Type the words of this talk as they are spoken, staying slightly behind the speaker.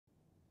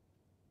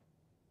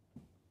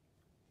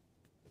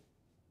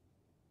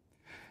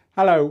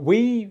Hello,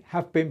 we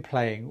have been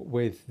playing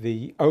with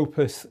the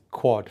Opus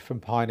Quad from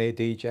Pioneer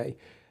DJ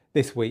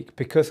this week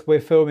because we're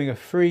filming a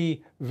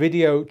free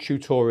video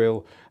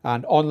tutorial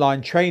and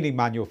online training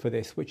manual for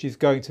this, which is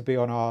going to be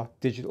on our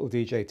Digital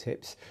DJ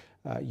Tips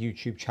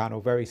YouTube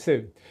channel very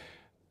soon.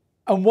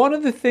 And one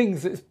of the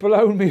things that's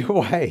blown me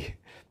away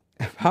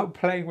about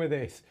playing with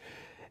this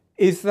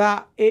is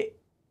that it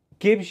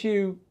gives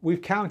you,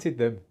 we've counted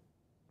them,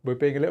 we're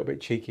being a little bit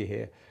cheeky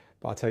here,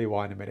 but I'll tell you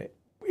why in a minute.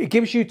 It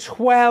gives you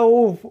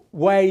 12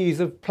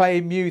 ways of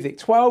playing music,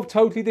 12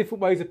 totally different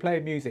ways of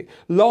playing music.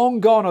 Long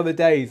gone are the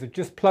days of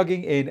just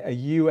plugging in a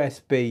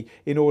USB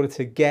in order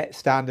to get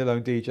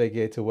standalone DJ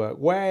gear to work.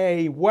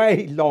 Way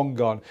long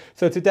gone.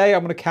 So today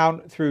I'm going to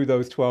count through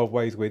those 12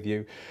 ways with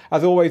you.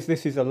 As always,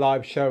 this is a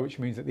live show, which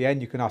means at the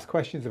end you can ask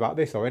questions about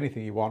this or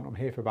anything you want. I'm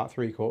here for about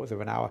 3/4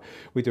 of an hour.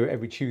 We do it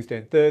every Tuesday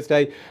and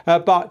Thursday.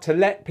 But to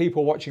let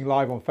people watching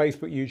live on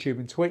Facebook, YouTube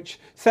and Twitch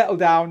settle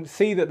down,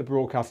 see that the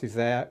broadcast is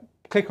there,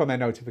 click on their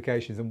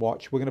notifications and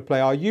watch. We're going to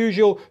play our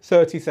usual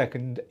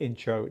 30-second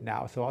intro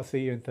now. So I'll see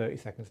you in 30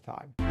 seconds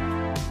time.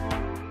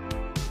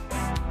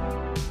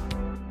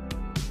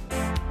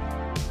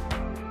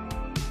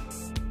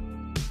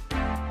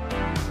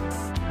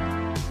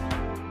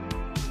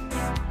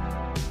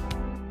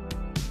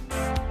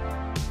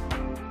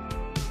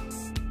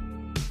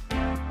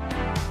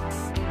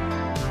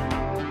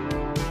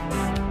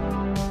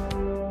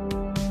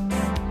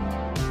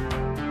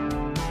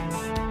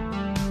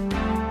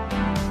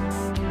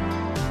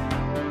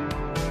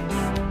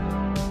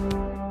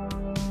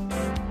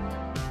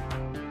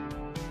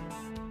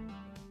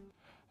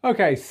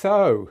 Okay,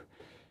 so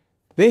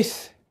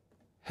this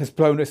has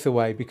blown us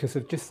away because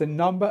of just the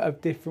number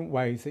of different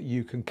ways that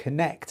you can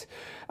connect.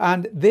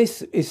 And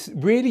this is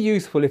really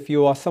useful if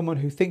you are someone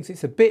who thinks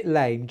it's a bit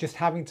lame, just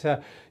having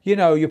to, you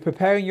know, you're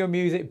preparing your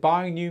music,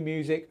 buying new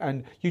music,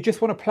 and you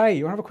just want to play,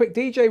 you want to have a quick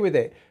DJ with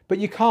it, but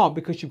you can't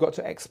because you've got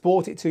to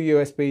export it to a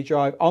USB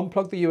drive,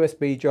 unplug the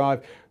USB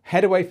drive,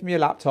 head away from your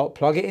laptop,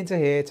 plug it into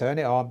here, turn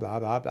it on, blah,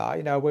 blah, blah.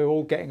 You know, we're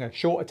all getting a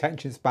short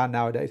attention span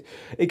nowadays.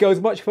 It goes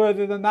much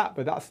further than that,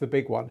 but that's the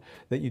big one,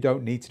 that you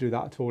don't need to do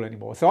that at all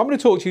anymore. So I'm going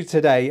to talk to you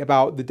today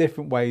about the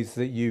different ways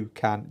that you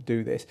can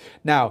do this.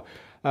 Now,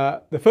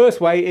 the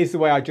first way is the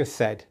way I just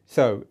said.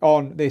 So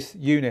on this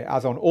unit,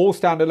 as on all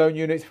standalone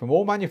units from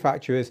all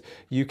manufacturers,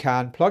 you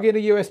can plug in a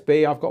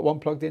USB. I've got one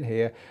plugged in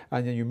here,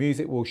 and then your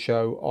music will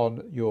show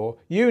on your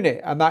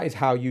unit, and that is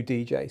how you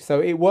DJ.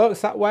 So it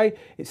works that way.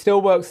 It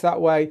still works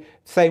that way,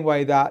 same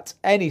way that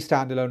any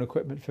standalone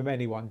equipment from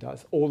anyone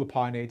does. All the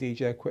Pioneer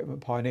DJ equipment,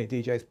 Pioneer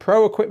DJs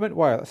Pro equipment,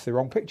 wow, that's the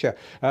wrong picture.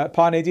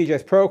 Pioneer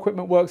DJs Pro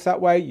equipment works that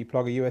way. You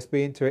plug a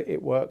USB into it,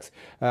 it works.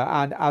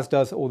 And as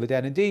does all the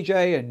Den and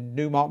DJ and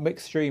Newmark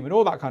Mix Stream and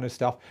all that kind of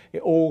stuff.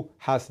 It all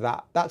has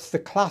that. That's the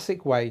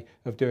classic way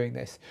of doing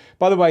this.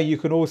 By the way, you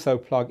can also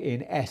plug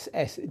in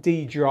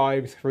SSD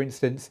drives, for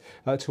instance,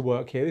 to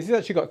work here. This has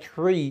actually got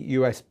 3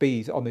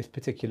 USBs on this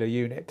particular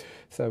unit.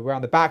 So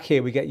around the back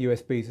here, we get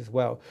USBs as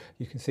well.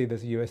 You can see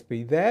there's a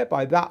USB there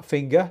by that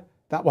finger,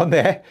 that one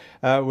there,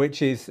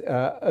 which is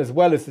as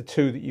well as the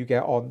 2 that you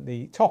get on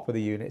the top of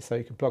the unit. So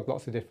you can plug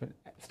lots of different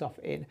stuff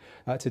in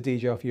to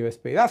DJ off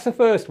USB. That's the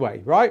first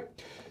way, right?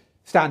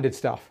 Standard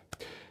stuff.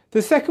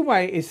 The second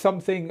way is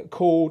something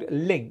called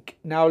Link.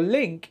 Now,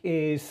 Link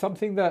is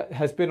something that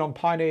has been on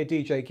Pioneer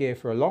DJ gear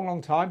for a long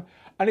time,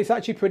 and it's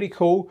actually pretty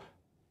cool,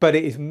 but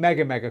it is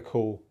mega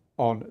cool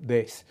on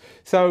this.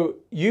 So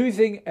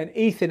using an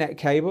Ethernet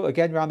cable,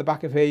 again around the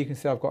back of here you can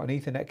see I've got an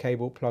Ethernet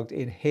cable plugged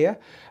in here,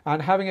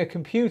 and having a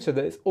computer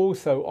that is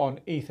also on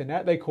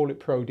Ethernet, they call it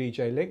Pro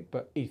DJ Link,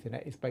 but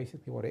Ethernet is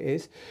basically what it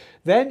is,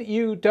 then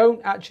you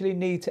don't actually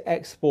need to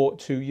export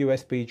to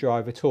USB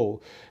drive at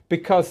all,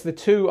 because the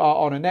two are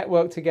on a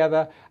network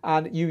together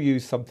and you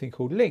use something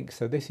called Link.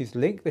 So this is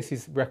Link, this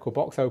is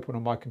Rekordbox open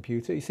on my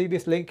computer. You see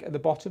this link at the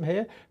bottom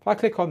here? If I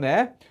click on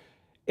there,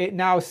 it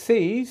now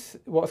sees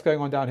what's going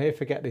on down here.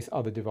 Forget this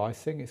other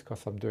device thing. It's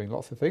because I'm doing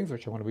lots of things,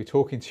 which I want to be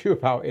talking to you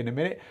about in a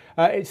minute.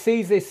 It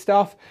sees this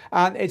stuff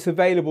and it's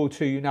available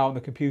to you now on the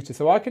computer.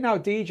 So I can now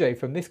DJ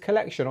from this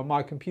collection on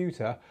my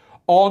computer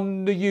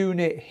on the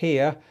unit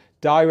here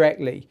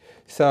directly.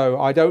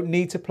 So I don't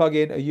need to plug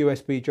in a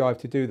USB drive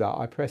to do that.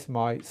 I press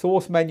my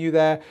source menu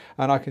there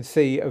and I can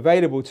see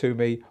available to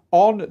me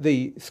on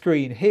the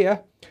screen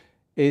here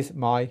is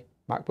my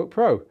MacBook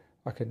Pro.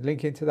 I can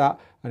link into that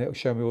and it'll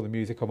show me all the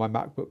music on my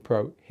MacBook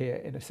Pro here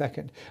in a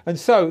second. And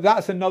so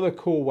that's another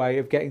cool way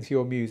of getting to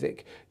your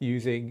music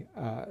using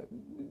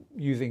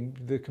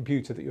the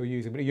computer that you're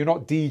using. But you're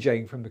not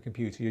DJing from the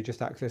computer, you're just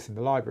accessing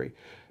the library.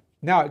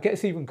 Now it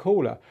gets even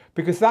cooler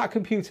because that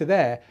computer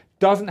there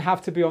doesn't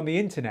have to be on the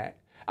internet.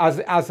 As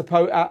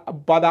opposed,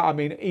 by that I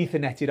mean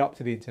Etherneted up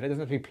to the internet. It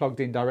doesn't have to be plugged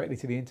in directly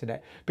to the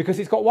internet because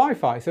it's got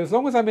Wi-Fi. So as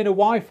long as I'm in a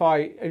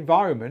Wi-Fi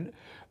environment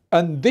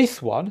and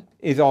this one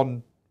is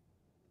on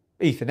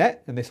Ethernet,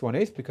 and this one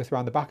is because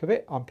around the back of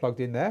it I'm plugged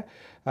in there.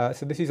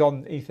 So this is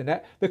on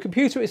Ethernet. The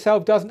computer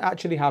itself doesn't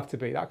actually have to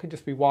be. That could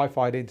just be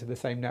Wi-Fi'd into the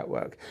same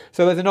network.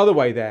 So there's another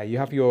way there. You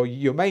have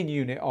your main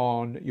unit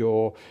on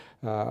your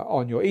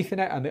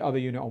Ethernet and the other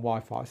unit on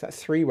Wi-Fi. So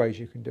that's 3 ways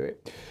you can do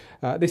it.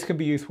 This can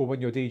be useful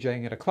when you're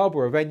DJing at a club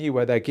or a venue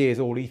where their gear's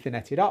all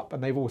Etherneted up,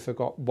 and they've also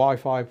got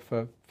Wi-Fi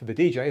for the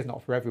DJs,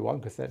 not for everyone,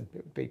 because then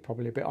it would be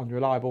probably a bit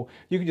unreliable.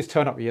 You can just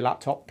turn up with your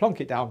laptop,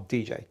 plonk it down,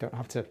 DJ. Don't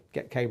have to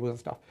get cables and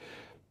stuff.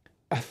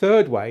 A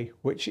third way,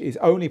 which is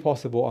only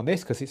possible on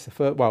this, because it's the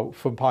first, well,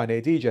 from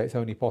Pioneer DJ, it's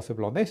only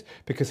possible on this,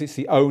 because it's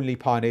the only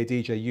Pioneer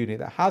DJ unit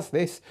that has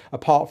this,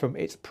 apart from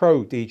its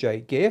Pro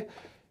DJ gear,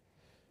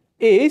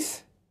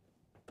 is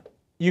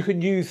you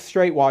can use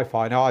straight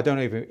Wi-Fi. Now, I don't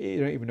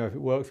even know if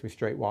it works with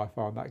straight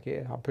Wi-Fi on that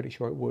gear. I'm pretty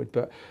sure it would,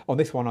 but on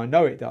this one, I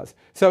know it does.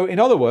 So in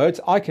other words,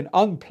 I can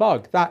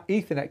unplug that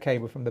Ethernet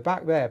cable from the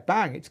back there.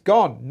 Bang, it's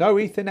gone. No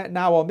Ethernet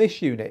now on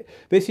this unit.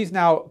 This is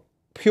now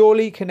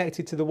purely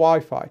connected to the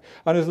Wi-Fi.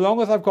 And as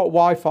long as I've got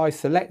Wi-Fi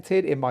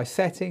selected in my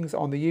settings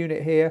on the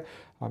unit here,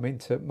 I'm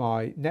into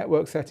my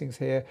network settings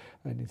here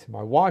and into my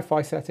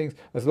Wi-Fi settings.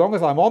 As long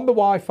as I'm on the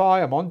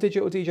Wi-Fi, I'm on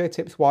Digital DJ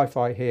Tips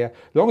Wi-Fi here.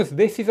 As long as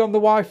this is on the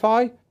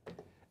Wi-Fi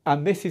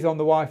and this is on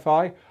the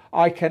Wi-Fi,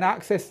 I can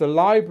access the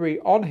library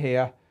on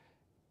here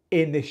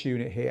in this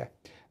unit here.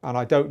 And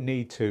I don't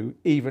need to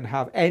even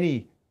have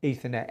any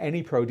Ethernet,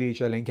 any Pro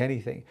DJ link,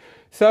 anything.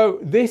 So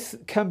this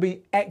can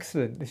be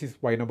excellent. This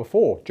is way number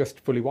 4, just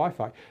fully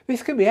Wi-Fi.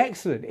 This can be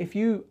excellent if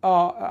you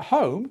are at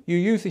home, you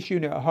use this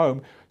unit at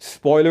home.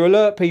 Spoiler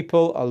alert,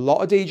 people, a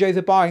lot of DJs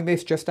are buying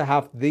this just to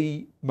have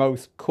the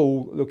most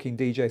cool looking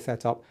DJ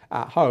setup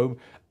at home.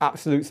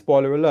 Absolute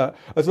spoiler alert.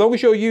 As long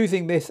as you're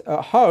using this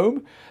at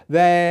home,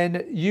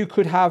 then you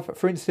could have,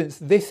 for instance,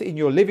 this in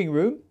your living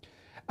room,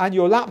 and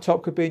your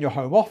laptop could be in your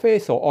home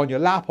office or on your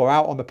lap or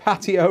out on the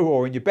patio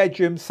or in your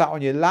bedroom, sat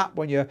on your lap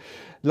when you're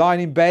lying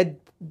in bed,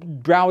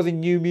 browsing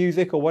new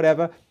music or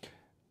whatever.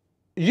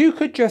 You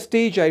could just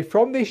DJ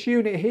from this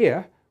unit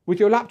here with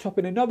your laptop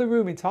in another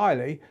room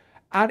entirely,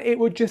 and it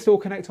would just all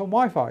connect on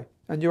Wi-Fi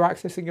and you're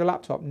accessing your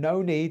laptop.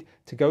 No need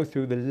to go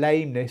through the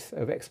lameness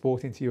of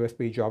exporting to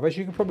USB drive. As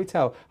you can probably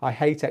tell, I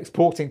hate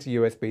exporting to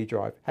USB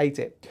drive, hate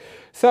it.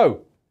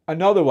 So,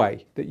 another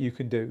way that you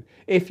can do,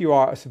 if you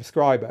are a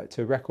subscriber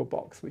to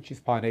Rekordbox, which is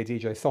Pioneer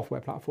DJ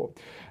software platform,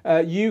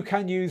 you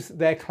can use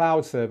their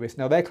cloud service.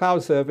 Now, their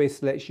cloud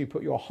service lets you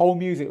put your whole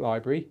music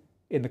library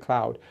in the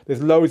cloud.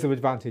 There's loads of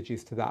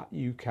advantages to that.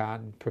 You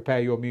can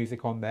prepare your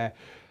music on their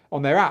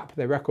app,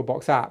 their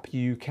Rekordbox app.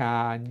 You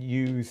can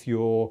use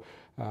your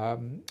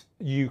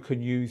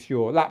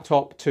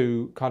laptop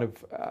to kind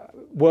of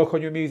work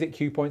on your music,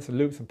 cue points and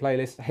loops and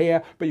playlists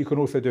here, but you can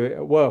also do it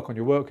at work on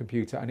your work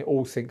computer, and it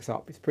all syncs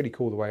up. It's pretty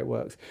cool the way it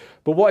works.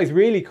 But what is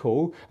really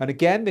cool, and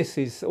again, this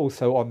is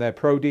also on their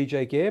Pro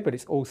DJ gear, but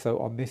it's also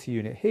on this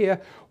unit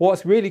here.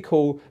 What's really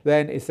cool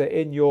then is that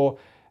in your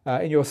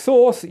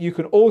source, you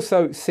can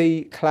also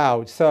see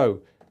cloud.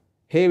 So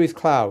here is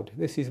cloud.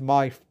 This is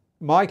my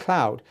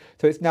cloud.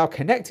 So it's now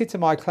connected to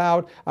my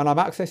cloud, and I'm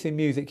accessing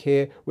music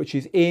here, which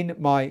is in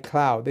my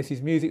cloud. This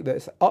is music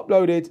that's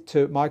uploaded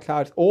to my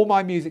cloud. It's all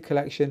my music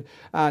collection,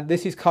 and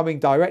this is coming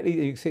directly.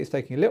 You can see it's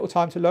taking a little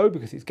time to load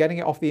because it's getting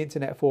it off the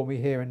internet for me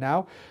here and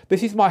now.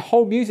 This is my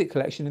whole music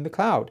collection in the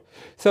cloud.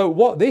 So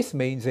what this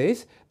means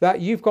is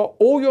that you've got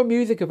all your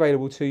music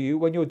available to you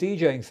when you're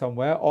DJing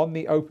somewhere on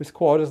the Opus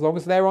Quad, as long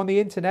as they're on the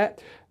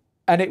internet.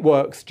 And it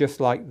works just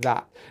like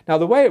that. Now,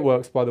 the way it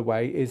works, by the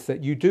way, is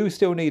that you do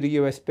still need a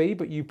USB,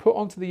 but you put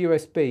onto the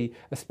USB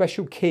a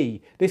special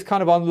key. This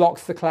kind of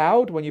unlocks the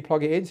cloud when you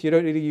plug it in, so you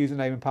don't need a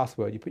username and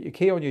password. You put your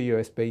key on your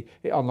USB,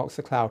 it unlocks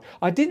the cloud.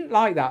 I didn't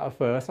like that at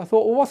first. I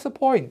thought, well, what's the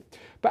point?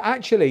 But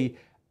actually,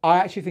 I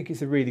actually think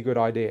it's a really good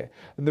idea.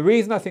 And the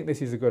reason I think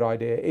this is a good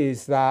idea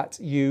is that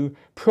you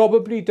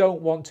probably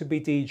don't want to be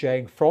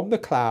DJing from the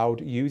cloud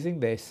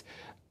using this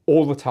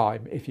all the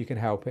time if you can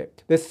help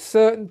it. There's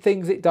certain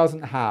things it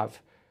doesn't have.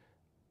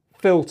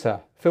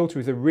 Filter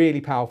is a really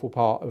powerful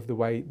part of the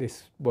way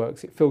this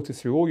works. It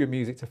filters through all your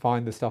music to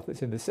find the stuff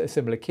that's in a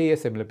similar key, a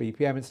similar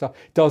BPM and stuff.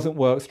 Doesn't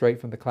work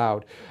straight from the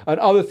cloud. And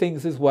other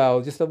things as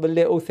well, just other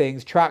little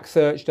things. Track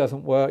search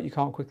doesn't work. You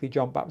can't quickly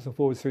jump backwards and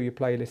forwards through your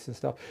playlists and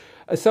stuff.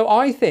 So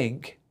I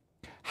think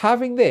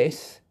having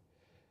this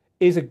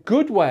is a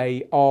good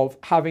way of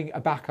having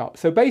a backup.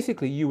 So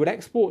basically you would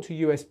export to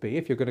USB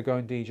if you're going to go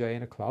and DJ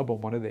in a club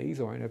on one of these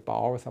or in a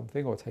bar or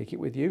something, or take it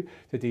with you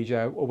to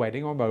DJ a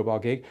wedding or a mobile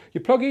gig. You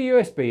plug your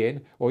USB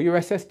in or your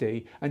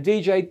SSD and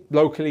DJ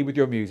locally with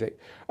your music.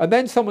 And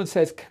then someone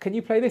says, can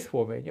you play this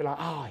for me? And you're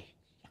like,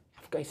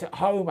 it's at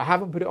home, I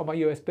haven't put it on my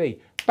USB.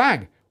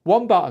 Bang!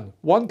 One button,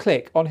 one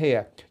click on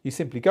here. You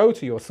simply go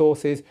to your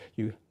sources,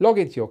 you log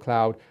into your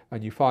cloud,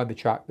 and you find the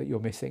track that you're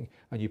missing,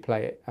 and you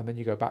play it, and then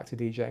you go back to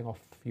DJing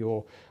off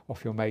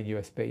your main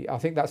USB. I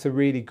think that's a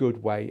really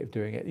good way of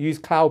doing it. Use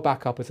cloud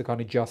backup as a kind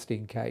of just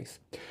in case.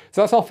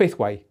 So that's our 5th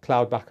way,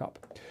 cloud backup.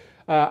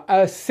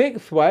 A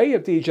 6th way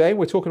of DJing,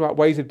 we're talking about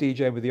ways of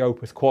DJing with the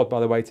Opus Quad, by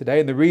the way, today.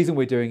 And the reason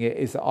we're doing it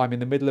is that I'm in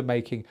the middle of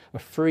making a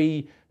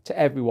free to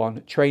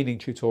everyone training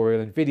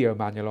tutorial and video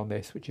manual on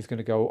this, which is going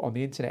to go on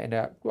the internet in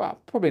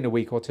probably in a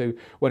week or two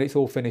when it's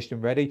all finished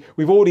and ready.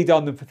 We've already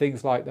done them for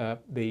things like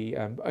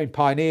the in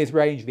Pioneer's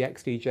range, the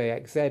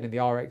XDJ XZ and the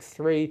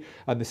RX3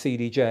 and the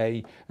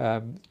CDJ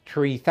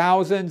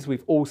 3000s.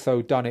 We've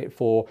also done it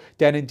for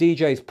Denon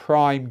DJ's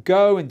Prime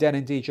Go and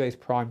Denon DJ's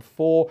Prime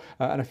 4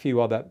 and a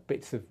few other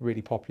bits of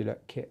really popular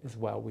kit as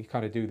well. We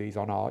kind of do these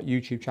on our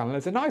YouTube channel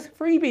as a nice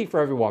freebie for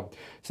everyone.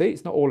 See,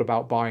 it's not all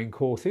about buying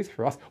courses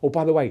for us. Oh,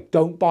 by the way,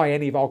 don't buy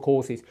any of our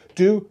courses.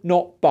 Do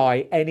not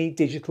buy any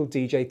digital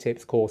DJ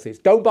tips courses.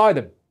 Don't buy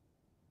them.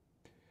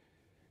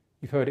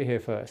 You've heard it here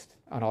first,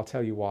 and I'll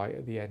tell you why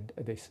at the end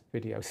of this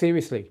video.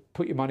 Seriously,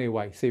 put your money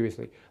away.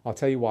 Seriously, I'll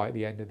tell you why at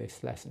the end of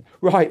this lesson.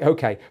 Right,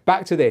 okay,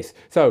 back to this.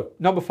 So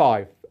number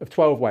 5 of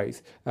 12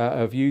 ways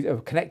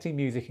of connecting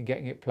music and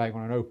getting it playing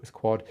on an Opus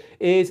Quad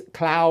is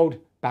cloud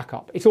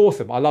backup. It's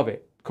awesome. I love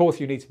it. Of course,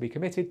 you need to be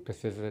committed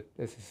because there's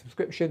a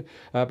subscription,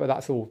 but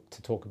that's all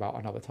to talk about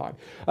another time.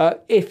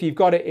 If you've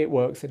got it, it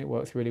works, and it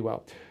works really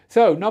well.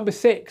 So number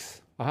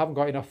 6, I haven't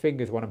got enough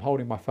fingers when I'm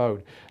holding my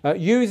phone.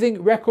 Using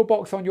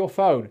Rekordbox on your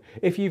phone.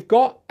 If you've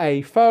got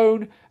a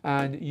phone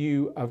and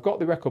you have got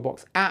the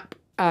Rekordbox app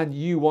and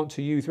you want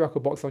to use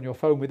Rekordbox on your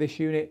phone with this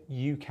unit,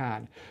 you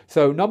can.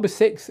 So number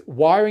 6,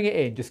 wiring it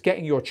in, just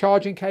getting your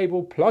charging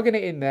cable, plugging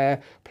it in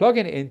there,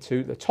 plugging it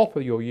into the top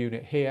of your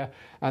unit here,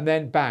 and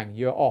then bang,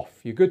 you're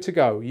off. You're good to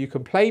go. You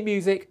can play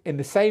music in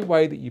the same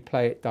way that you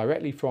play it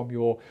directly from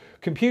your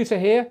computer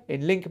here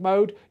in link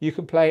mode. You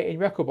can play it in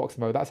Rekordbox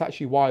mode. That's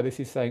actually why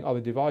this is saying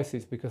other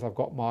devices, because I've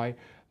got my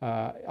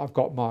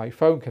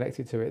phone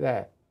connected to it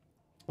there.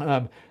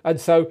 And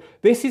so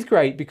this is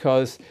great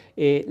because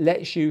it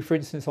lets you, for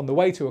instance, on the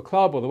way to a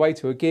club or the way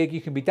to a gig, you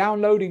can be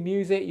downloading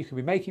music, you can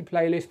be making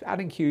playlists,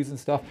 adding cues and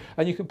stuff,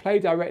 and you can play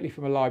directly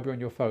from a library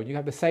on your phone. You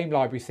have the same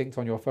library synced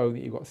on your phone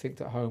that you've got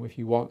synced at home if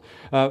you want.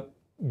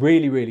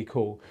 Really, really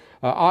cool.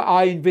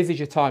 I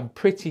envisage a time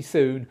pretty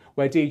soon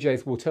where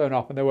DJs will turn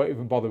up and they won't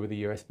even bother with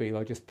the USB.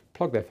 They'll just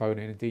plug their phone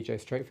in and DJ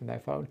straight from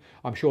their phone.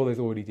 I'm sure there's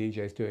already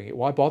DJs doing it.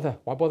 Why bother?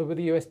 Why bother with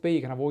the USB?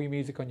 You can have all your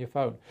music on your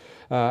phone.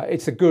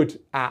 It's a good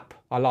app.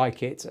 I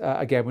like it.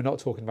 Again, we're not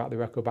talking about the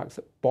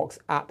Rekordbox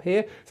app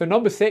here. So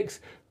number 6,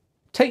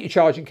 take your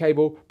charging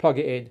cable, plug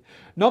it in.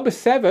 Number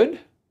 7,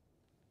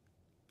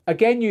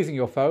 again using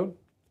your phone.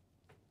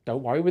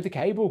 Don't worry with the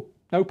cable.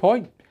 No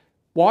point.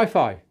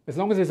 Wi-Fi. As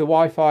long as there's a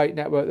Wi-Fi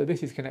network that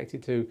this is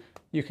connected to,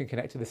 you can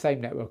connect to the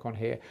same network on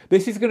here.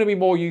 This is going to be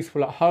more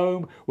useful at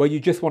home where you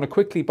just want to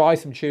quickly buy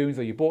some tunes,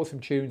 or you bought some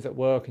tunes at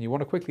work and you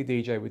want to quickly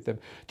DJ with them.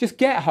 Just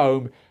get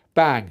home,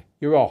 bang,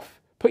 you're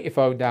off. Put your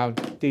phone down,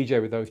 DJ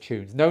with those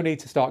tunes. No need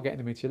to start getting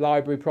them into your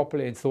library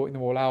properly and sorting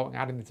them all out and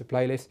adding them to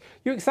playlists.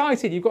 You're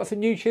excited, you've got some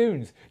new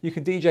tunes. You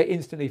can DJ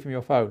instantly from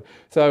your phone.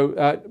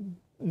 So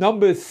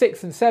numbers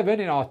 6 and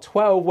 7 in our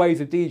 12 ways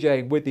of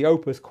DJing with the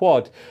Opus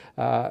Quad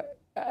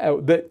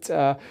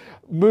that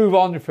move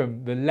on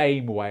from the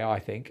lame way, I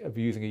think, of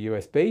using a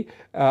USB,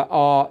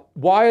 are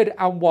wired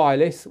and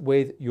wireless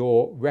with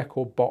your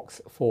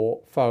Rekordbox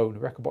for phone,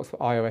 Rekordbox for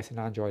iOS and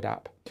Android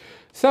app.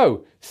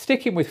 So,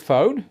 sticking with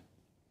phone,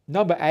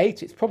 number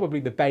 8, it's probably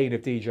the bane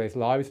of DJs'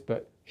 lives,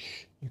 but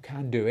shh, you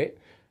can do it.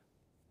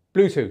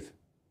 Bluetooth.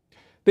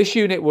 This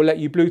unit will let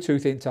you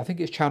Bluetooth into, I think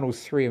it's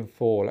channels 3 and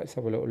 4. Let's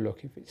have a little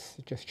look if it's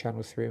just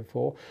channels 3 and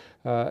 4.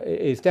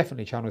 It is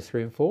definitely channels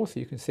 3 and 4. So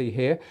you can see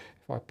here,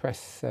 if I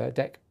press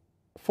deck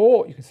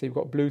 4, you can see we've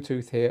got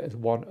Bluetooth here as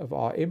one of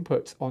our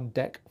inputs on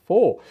deck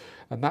 4.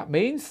 And that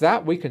means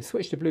that we can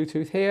switch to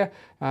Bluetooth here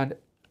and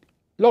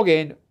log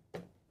in,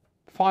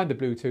 find the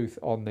Bluetooth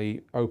on the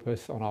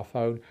Opus on our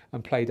phone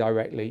and play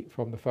directly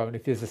from the phone.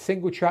 If there's a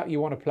single track you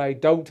want to play,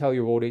 don't tell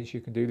your audience you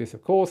can do this,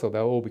 of course, or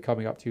they'll all be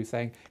coming up to you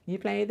saying, you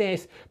play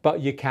this,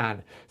 but you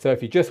can. So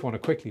if you just want to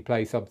quickly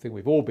play something,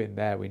 we've all been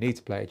there, we need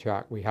to play a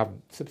track, we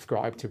haven't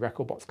subscribed to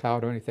Rekordbox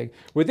Cloud or anything.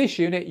 With this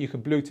unit, you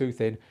can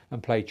Bluetooth in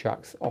and play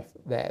tracks off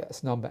there.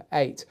 That's number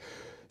 8.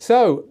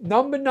 So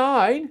number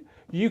 9,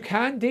 you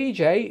can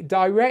DJ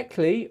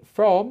directly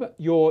from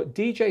your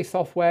DJ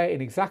software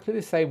in exactly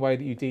the same way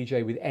that you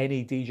DJ with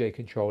any DJ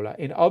controller.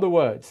 In other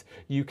words,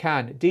 you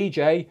can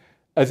DJ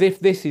as if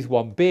this is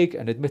one big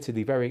and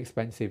admittedly very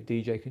expensive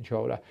DJ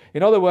controller.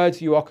 In other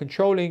words, you are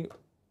controlling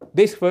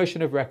this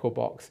version of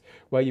Rekordbox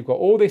where you've got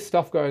all this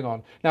stuff going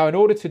on. Now, in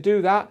order to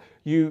do that,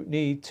 you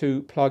need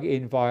to plug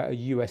in via a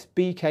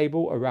USB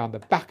cable around the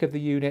back of the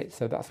unit.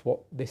 So that's what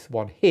this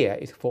one here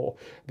is for.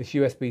 This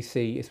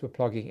USB-C is for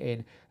plugging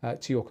in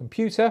to your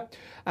computer.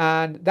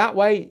 And that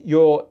way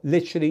you're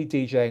literally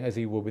DJing as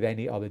you would with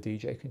any other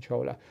DJ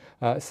controller.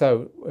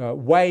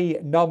 Way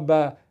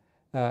number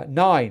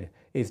 9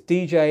 is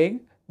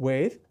DJing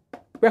with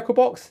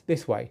Rekordbox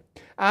this way.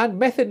 And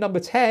method number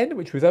 10,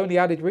 which was only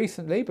added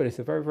recently, but it's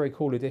a very, very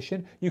cool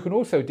addition, you can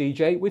also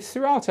DJ with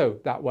Serato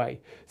that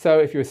way. So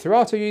if you're a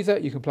Serato user,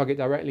 you can plug it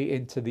directly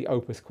into the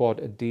Opus Quad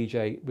and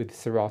DJ with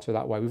Serato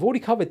that way. We've already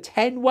covered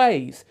 10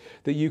 ways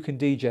that you can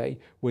DJ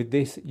with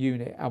this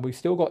unit, and we've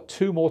still got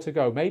 2 more to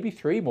go, maybe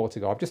 3 more to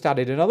go. I've just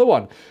added another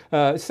one.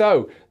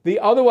 So the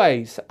other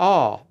ways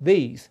are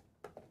these.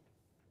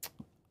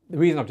 the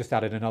reason I've just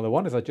added another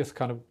one is I just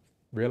kind of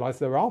realized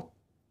there are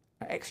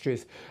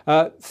extras.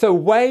 So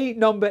way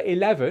number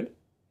 11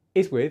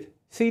 is with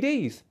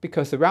CDs,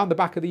 because around the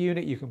back of the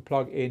unit you can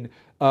plug in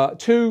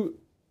 2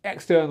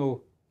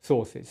 external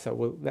sources.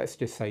 So let's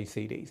just say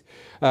CDs.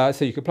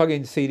 So you can plug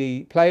in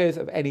CD players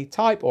of any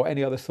type or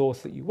any other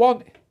source that you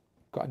want.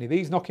 Got any of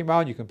these knocking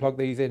around, you can plug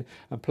these in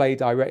and play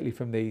directly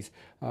from these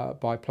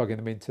by plugging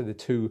them into the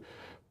 2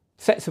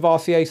 sets of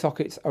RCA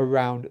sockets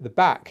around the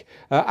back.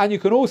 And you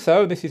can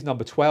also, and this is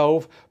number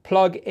 12,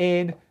 plug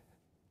in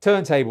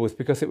turntables,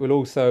 because it will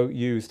also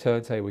use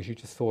turntables. You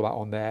just saw that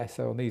on there.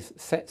 So on these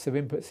sets of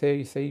inputs here,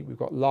 you see we've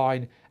got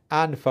line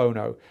and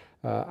phono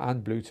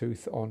and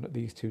Bluetooth on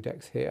these 2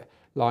 decks here.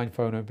 Line,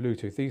 phono and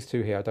Bluetooth. These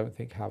 2 here I don't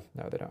think have,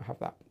 no, they don't have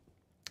that.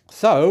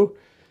 So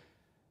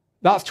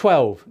that's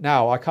 12.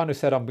 Now, I kind of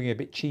said I'm being a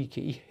bit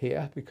cheeky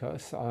here,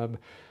 because I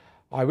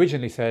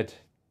originally said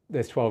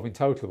there's 12 in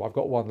total. I've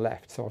got 1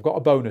 left, so I've got a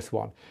bonus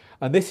one.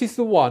 And this is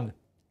the one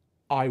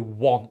I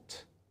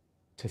want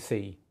to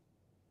see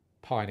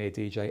Pioneer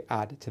DJ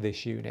add to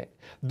this unit.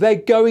 They're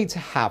going to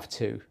have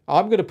to.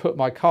 I'm going to put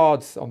my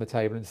cards on the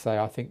table and say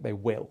I think they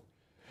will.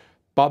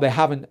 But they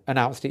haven't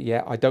announced it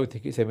yet. I don't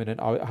think it's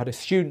imminent. I had a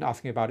student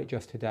asking about it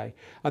just today.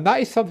 And that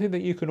is something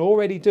that you can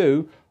already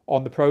do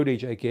on the Pro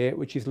DJ gear,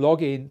 which is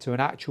log in to an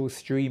actual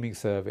streaming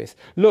service.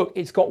 Look,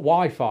 it's got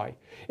Wi-Fi.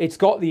 It's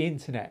got the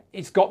internet.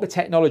 It's got the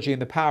technology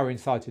and the power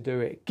inside to do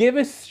it. Give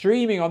us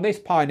streaming on this,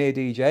 Pioneer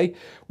DJ.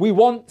 We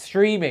want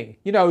streaming.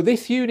 You know,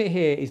 this unit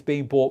here is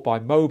being bought by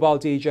mobile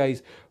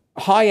DJs,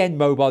 high-end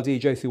mobile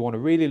DJs who want to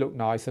really look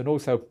nice, and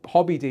also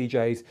hobby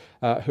DJs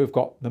who've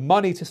got the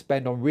money to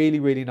spend on really,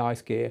 really nice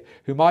gear,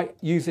 who might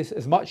use this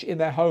as much in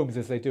their homes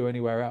as they do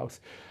anywhere else.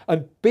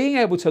 And being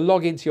able to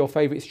log into your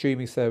favorite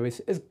streaming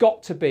service has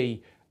got to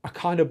be a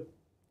kind of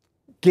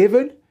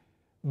given,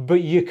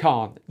 but you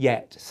can't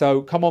yet.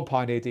 So come on,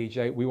 Pioneer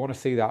DJ, we want to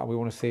see that, and we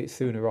want to see it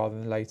sooner rather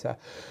than later.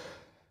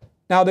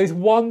 Now, there's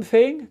one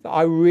thing that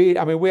I mean,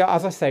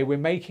 as I say, we're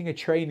making a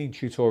training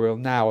tutorial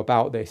now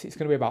about this. It's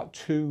going to be about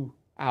 2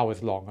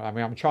 hours long. I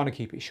mean, I'm trying to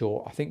keep it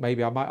short. I think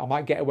maybe I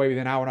might get away with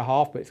an hour and a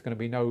half, but it's going to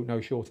be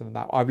no shorter than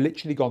that. I've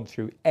literally gone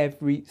through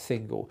every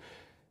single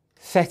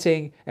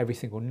setting, every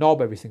single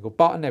knob, every single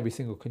button, every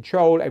single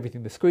control,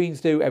 everything the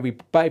screens do, every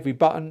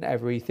button,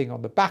 everything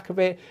on the back of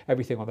it,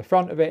 everything on the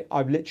front of it.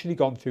 I've literally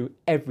gone through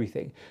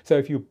everything. So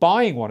if you're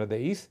buying one of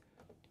these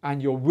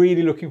and you're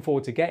really looking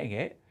forward to getting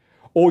it,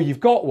 or you've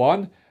got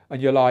one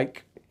and you're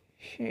like,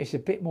 it's a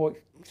bit more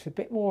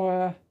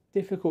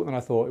difficult than I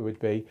thought it would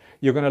be,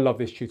 you're going to love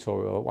this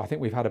tutorial. I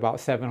think we've had about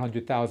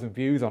 700,000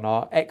 views on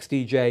our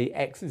XDJ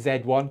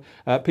XZ one.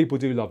 People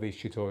do love these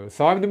tutorials.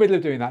 So I'm in the middle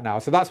of doing that now.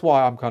 So that's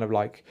why I'm kind of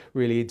like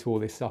really into all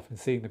this stuff and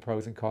seeing the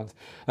pros and cons.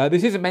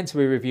 This isn't meant to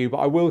be a review, but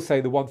I will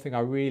say the one thing I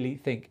really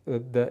think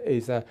that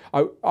is,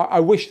 I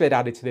wish they'd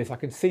added to this, I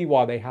can see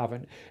why they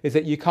haven't, is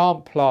that you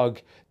can't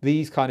plug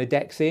these kind of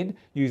decks in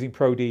using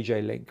Pro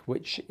DJ Link,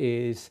 which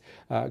is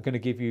going to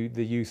give you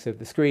the use of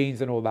the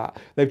screens and all that.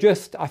 They've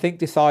just, I think,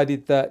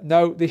 decided that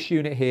no, this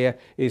unit here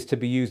is to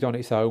be used on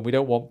its own. We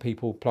don't want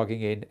people plugging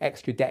in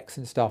extra decks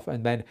and stuff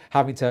and then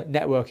having to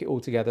network it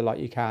all together like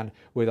you can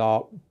with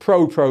our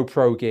Pro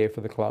gear for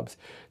the clubs.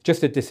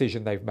 Just a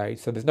decision they've made.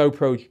 So there's no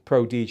Pro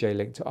DJ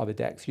Link to other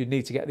decks. You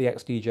need to get the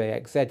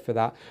XDJ XZ for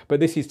that. But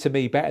this is, to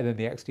me, better than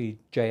the XDJ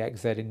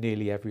XZ in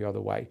nearly every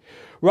other way.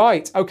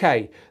 Right,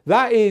 okay,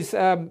 that is...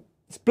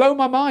 it's blown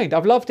my mind.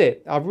 I've loved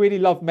it. I've really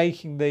loved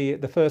making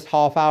the first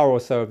half hour or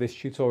so of this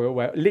tutorial,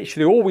 where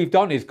literally all we've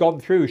done is gone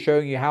through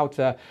showing you how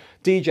to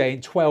DJ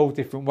in 12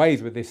 different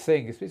ways with this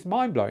thing. It's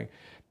mind-blowing.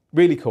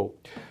 Really cool.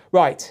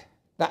 Right,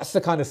 that's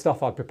the kind of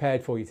stuff I've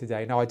prepared for you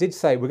today. Now, I did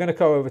say we're going to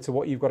go over to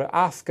what you've got to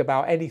ask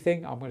about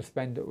anything. I'm going to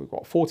spend, we've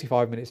got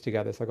 45 minutes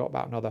together, so I've got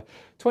about another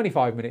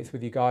 25 minutes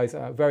with you guys.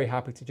 Very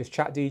happy to just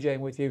chat DJing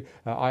with you.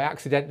 I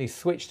accidentally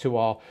switched to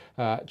our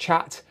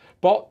chat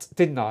bot,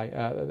 didn't I?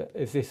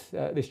 Is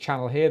this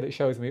channel here that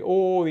shows me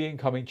all the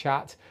incoming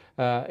chat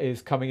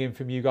is coming in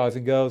from you guys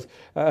and girls.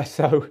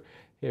 So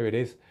here it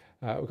is.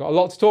 We've got a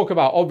lot to talk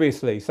about,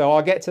 obviously, so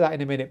I'll get to that in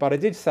a minute. But I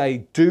did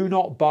say, do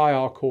not buy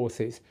our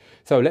courses.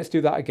 So let's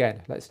do that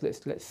again. Let's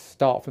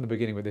start from the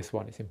beginning with this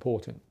one. It's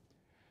important.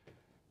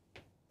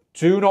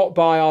 Do not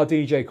buy our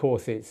DJ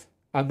courses.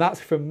 And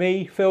that's from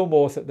me, Phil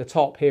Morse, at the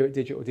top here at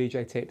Digital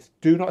DJ Tips.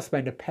 Do not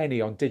spend a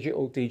penny on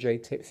Digital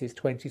DJ Tips'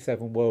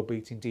 27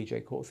 world-beating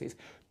DJ courses.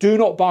 Do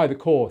not buy the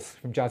course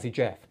from Jazzy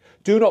Jeff.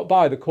 Do not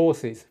buy the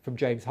courses from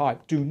James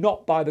Hype. Do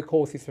not buy the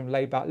courses from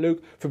Laidback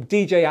Luke, from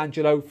DJ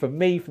Angelo, from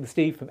me, from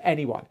Steve, from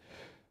anyone.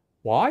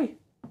 Why?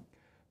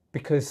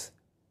 Because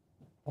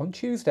on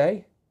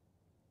Tuesday,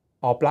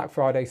 our Black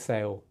Friday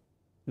sale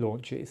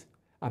launches.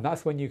 And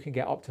that's when you can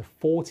get up to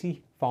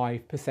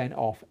 45%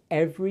 off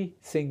every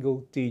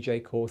single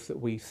DJ course that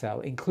we sell,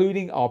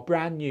 including our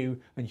brand new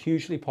and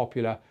hugely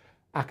popular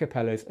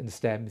acapellas and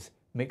stems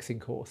mixing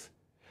course.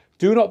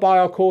 Do not buy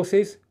our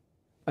courses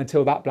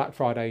until that Black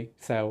Friday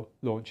sale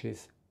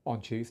launches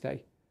on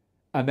Tuesday.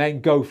 And then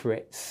go for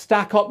it.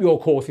 Stack up your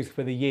courses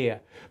for the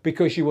year,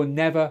 because you will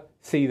never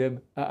see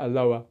them at a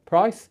lower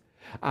price.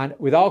 And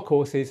with our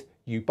courses,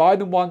 you buy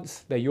them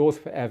once, they're yours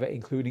forever,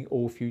 including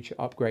all future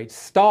upgrades.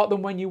 Start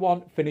them when you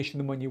want, finish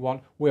them when you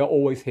want. We are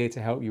always here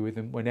to help you with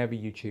them whenever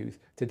you choose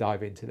to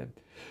dive into them.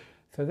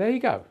 So there you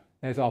go.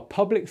 There's our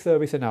public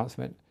service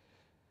announcement.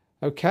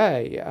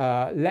 Okay,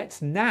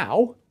 let's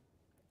now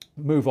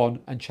move on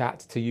and chat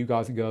to you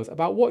guys and girls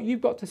about what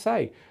you've got to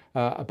say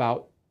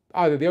about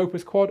either the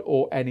Opus Quad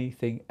or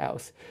anything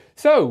else.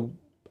 So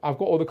I've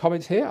got all the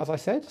comments here, as I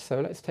said.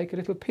 So let's take a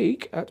little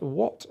peek at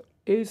what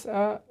is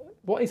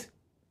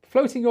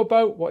floating your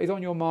boat, what is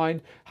on your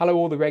mind. Hello,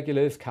 all the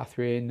regulars: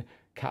 Catherine,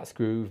 Cat's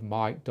Groove,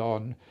 Mike,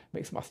 Don,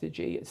 Mixmaster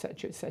G,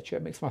 etc., etc.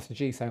 Mixmaster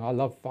G saying, I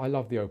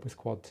love the Opus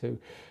Quad too.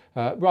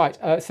 Right,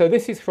 so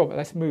this is from,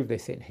 let's move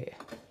this in here.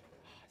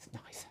 It's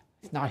nicer.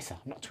 It's nicer.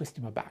 I'm not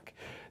twisting my back.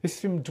 This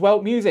is from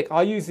Dwelt Music.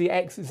 I use the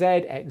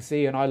XZ,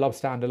 XZ, and I love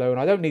standalone.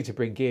 I don't need to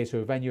bring gear to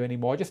a venue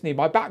anymore. I just need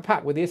my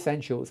backpack with the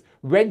essentials.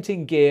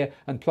 Renting gear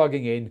and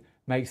plugging in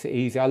makes it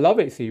easy. I love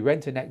it. So you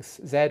rent an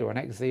XZ or an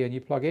XZ and you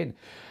plug in.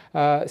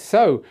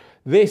 So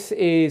this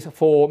is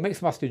for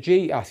Mixmaster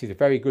G. This is a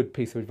very good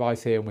piece of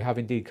advice here, and we have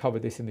indeed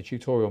covered this in the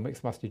tutorial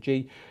Mixmaster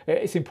G.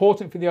 It's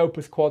important for the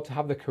Opus Quad to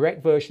have the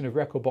correct version of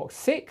Rekordbox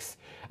 6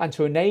 and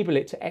to enable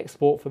it to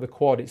export for the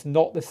Quad. It's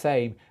not the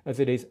same as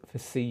it is for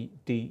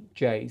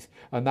CDJs,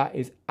 and that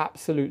is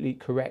absolutely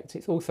correct.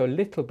 It's also a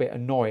little bit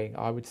annoying,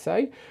 I would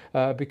say,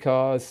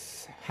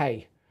 because,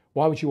 hey,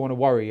 why would you want to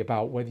worry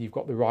about whether you've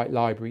got the right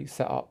library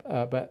set up?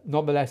 But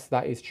nonetheless,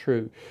 that is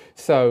true.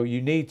 So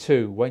you need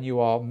to, when you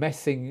are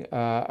messing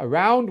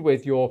around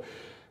with your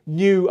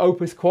new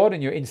Opus Quad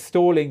and you're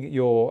installing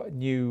your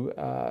new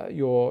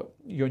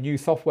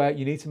software,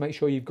 you need to make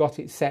sure you've got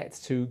it set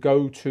to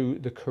go to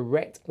the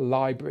correct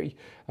library,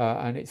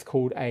 and it's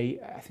called I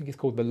think it's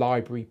called the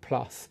Library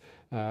Plus.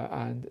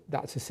 And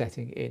that's a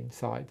setting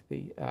inside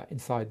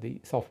the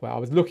software. I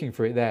was looking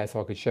for it there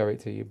so I could show it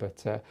to you,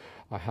 but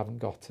I haven't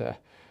got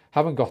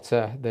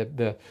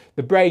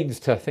the brains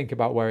to think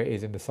about where it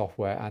is in the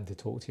software and to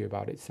talk to you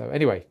about it. So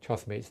anyway,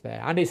 trust me, it's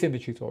there and it's in the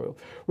tutorial.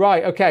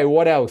 Right, okay,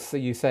 what else are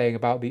you saying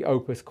about the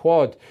Opus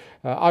Quad?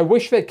 I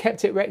wish they'd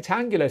kept it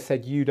rectangular,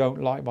 said You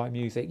Don't Like My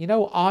Music. You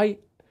know, I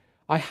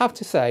have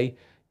to say,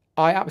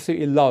 I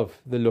absolutely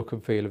love the look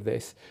and feel of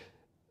this.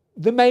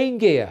 The main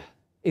gear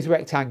is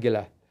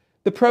rectangular.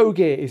 The Pro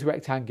gear is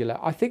rectangular.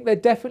 I think they're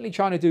definitely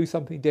trying to do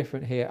something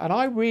different here, and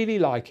I really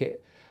like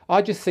it.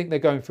 I just think they're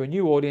going for a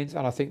new audience,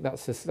 and I think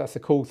that's a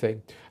cool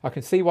thing. I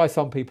can see why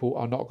some people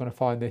are not going to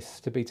find this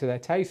to be to their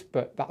taste,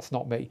 but that's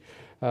not me.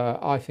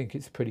 I think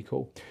it's pretty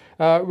cool.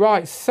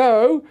 Right,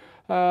 so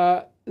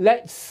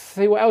let's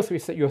see what else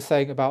you're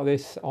saying about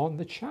this on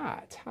the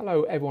chat.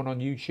 Hello, everyone on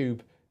YouTube,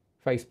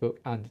 Facebook,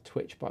 and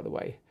Twitch, by the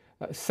way.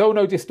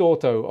 Sono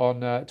Distorto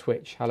on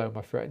Twitch. Hello,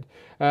 my friend.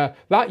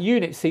 That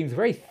unit seems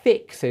very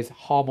thick, says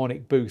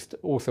Harmonic Boost,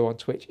 also on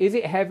Twitch. Is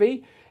it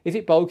heavy? Is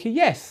it bulky?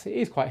 Yes, it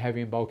is quite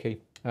heavy and bulky.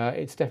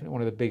 It's definitely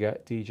one of the bigger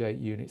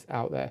DJ units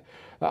out there.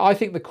 I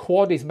think the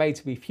Quad is made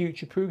to be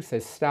future-proof,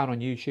 says Stan on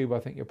YouTube. I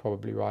think you're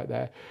probably right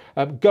there.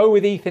 Go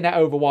with Ethernet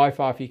over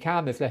Wi-Fi if you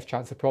can. There's less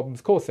chance of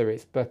problems. Of course there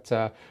is, but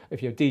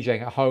if you're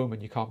DJing at home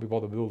and you can't be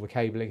bothered with all the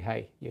cabling,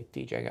 hey, you're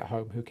DJing at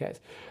home, who cares?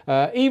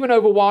 Even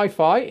over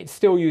Wi-Fi, it's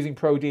still using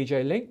Pro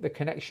DJ Link. The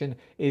connection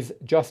is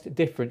just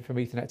different from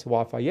Ethernet to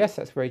Wi-Fi. Yes,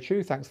 that's very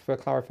true. Thanks for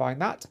clarifying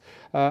that.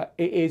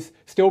 It is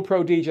still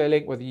Pro DJ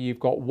Link, whether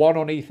you've got one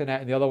on Ethernet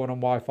and the other one on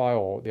Wi-Fi,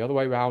 or the other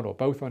way around, or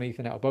both on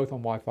Ethernet or both on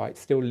Wi-Fi.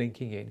 It's still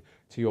linking in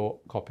to your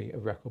copy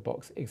of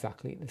Rekordbox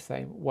exactly the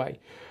same way.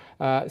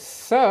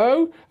 This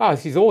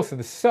is awesome.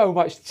 There's so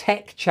much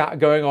tech chat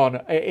going on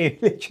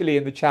literally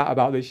in the chat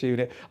about this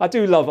unit. I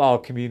do love our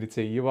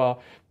community. You're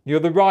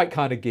the right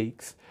kind of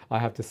geeks, I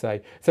have to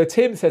say. So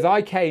Tim says,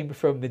 I came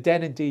from the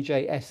Denon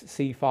DJ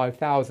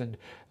SC5000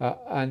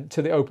 and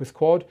to the Opus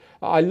Quad.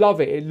 I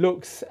love it. It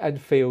looks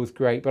and feels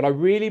great, but I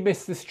really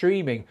miss the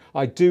streaming.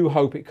 I do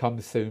hope it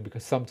comes soon,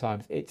 because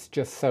sometimes it's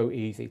just so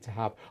easy to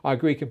have. I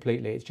agree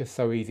completely. It's just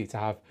so easy to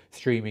have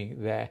streaming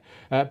there.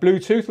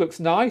 Bluetooth looks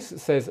nice,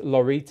 says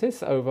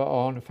Loritis over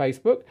on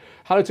Facebook.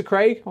 Hello to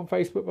Craig on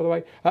Facebook, by the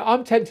way.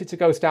 I'm tempted to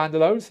go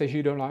standalone, says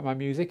You Don't Like My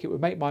Music. It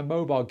would make my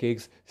mobile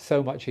gigs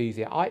so much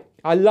easier.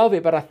 I love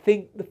it, but I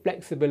think the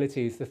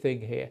flexibility is the thing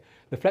here.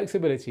 The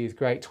flexibility is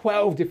great.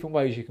 12 different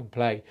ways you can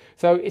play.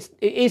 So it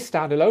is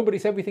standalone, but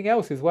it's everything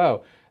else as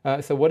well.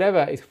 So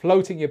whatever is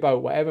floating your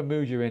boat, whatever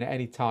mood you're in at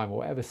any time, or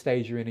whatever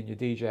stage you're in your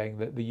DJing,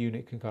 that the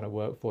unit can kind of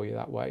work for you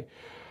that way.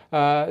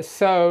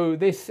 So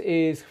this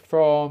is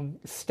from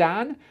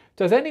Stan.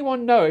 Does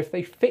anyone know if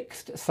they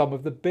fixed some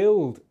of the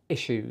build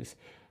issues?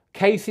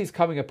 Cases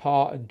coming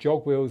apart and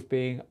jog wheels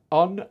being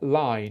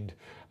unlined.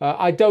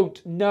 I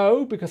don't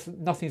know, because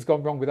nothing's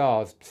gone wrong with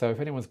ours. So if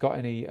anyone's got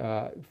any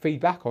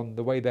feedback on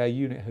the way their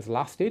unit has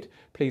lasted,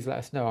 please let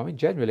us know. I mean,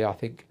 generally, I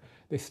think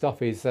this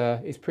stuff is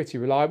pretty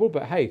reliable,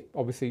 but hey,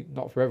 obviously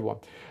not for everyone.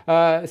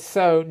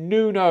 So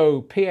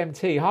Nuno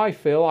PMT, hi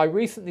Phil. I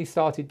recently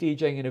started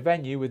DJing in a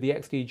venue with the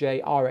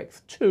XDJ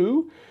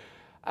RX2.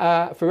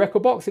 For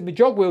Rekordbox, in the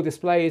jog wheel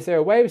display, is there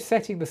a way of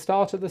setting the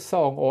start of the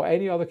song or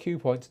any other cue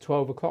point to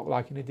 12 o'clock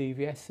like in a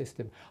DVS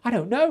system? I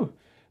don't know.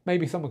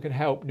 Maybe someone can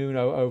help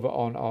Nuno over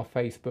on our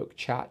Facebook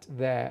chat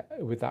there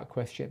with that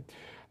question.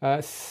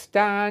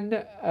 Stan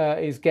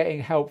is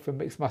getting help from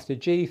Mixmaster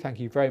G. Thank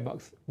you very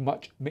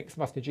much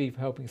Mixmaster G for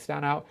helping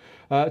Stan out.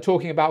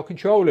 Talking about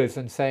controllers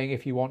and saying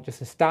if you want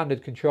just a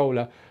standard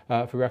controller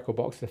for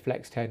Rekordbox, the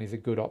Flex 10 is a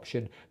good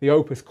option. The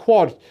Opus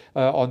Quad,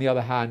 on the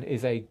other hand,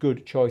 is a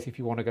good choice if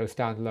you want to go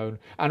standalone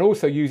and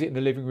also use it in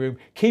the living room,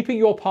 keeping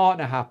your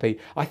partner happy.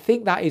 I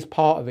think that is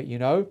part of it, you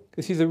know.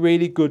 This is a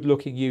really good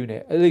looking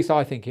unit, at least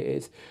I think it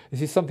is.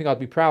 This is something I'd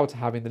be proud to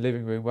have in the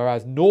living room,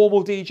 whereas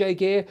normal DJ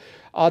gear,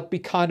 I'd be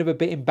kind of a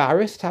bit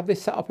embarrassed to have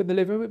this set up in the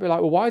living room. It'd be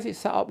like, well, why is it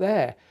set up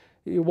there?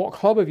 What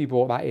club have you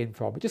brought that in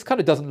from? It just kind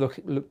of doesn't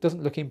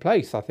look in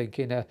place, I think,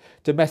 in a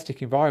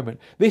domestic environment.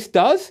 This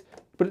does,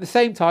 but at the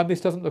same time,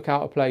 this doesn't look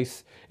out of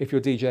place if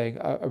you're DJing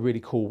a really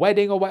cool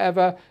wedding or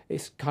whatever.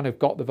 It's kind of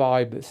got the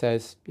vibe that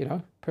says, you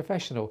know,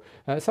 professional.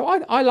 So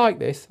I like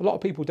this. A lot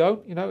of people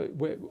don't, you know,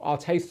 our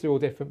tastes are all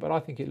different, but I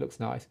think it looks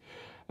nice.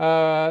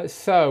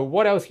 So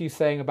what else are you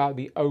saying about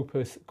the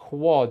Opus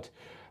Quad?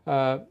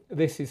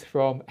 This is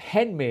from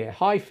Henmere.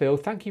 Hi Phil,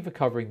 thank you for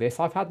covering this.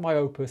 I've had my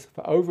Opus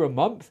for over a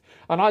month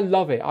and I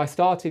love it. I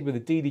started with a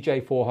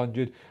DDJ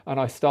 400 and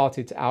I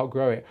started to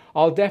outgrow it.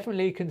 I'll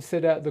definitely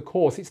consider the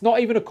course. It's not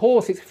even a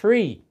course, it's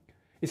free.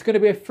 It's going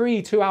to be a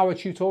free 2-hour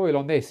tutorial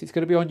on this. It's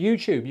going to be on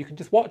YouTube. You can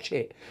just watch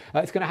it.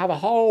 It's going to have a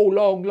whole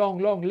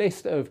long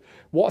list of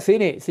what's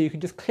in it. So you can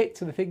just click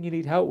to the thing you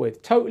need help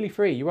with. Totally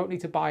free. You won't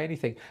need to buy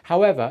anything.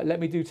 However, let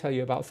me tell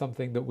you about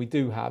something that we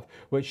do have,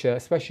 which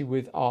especially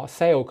with our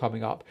sale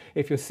coming up,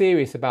 if you're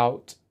serious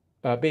about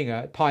being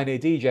a Pioneer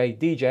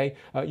DJ,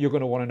 you're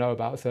going to want to know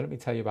about. So let me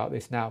tell you about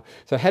this now.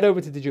 So head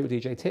over to Digital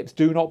DJ Tips.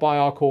 Do not buy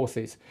our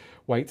courses.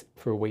 Wait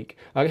for a week.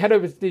 Head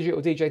over to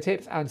Digital DJ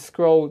Tips and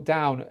scroll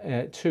down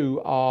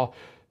to our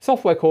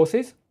software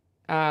courses.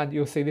 And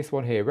you'll see this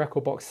one here,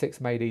 Rekordbox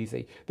 6 Made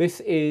Easy. This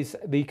is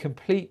the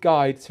complete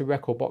guide to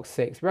Rekordbox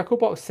 6.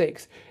 Rekordbox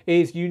 6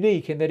 is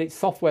unique in that it's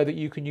software that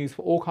you can use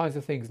for all kinds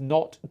of things,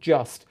 not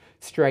just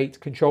straight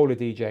controller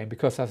DJing,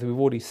 because as we've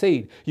already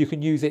seen, you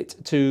can use it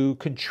to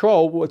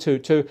control,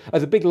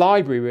 as a big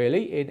library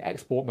really in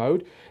export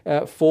mode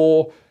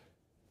for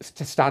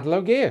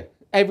standalone gear.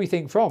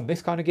 Everything from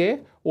this kind of gear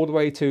all the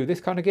way to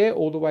this kind of gear,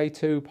 all the way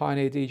to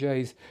Pioneer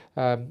DJ's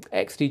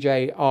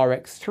XDJ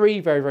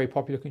RX3, very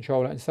popular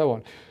controller, and so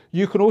on.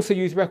 You can also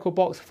use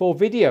Rekordbox for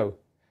video,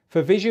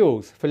 for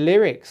visuals, for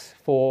lyrics,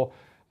 for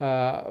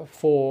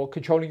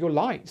controlling your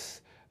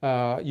lights.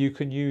 You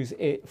can use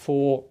it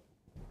for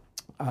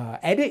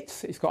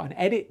edits. It's got an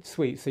edit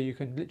suite, so you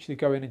can literally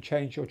go in and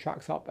change your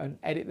tracks up and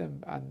edit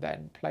them and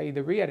then play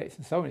the re-edits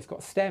and so on. It's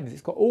got stems,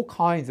 it's got all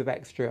kinds of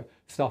extra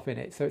stuff in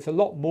it, so it's a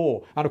lot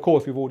more. And of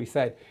course, we've already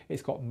said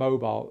it's got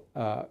mobile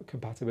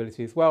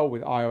compatibility as well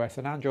with iOS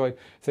and Android,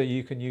 so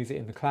you can use it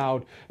in the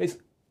cloud. It's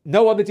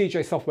no other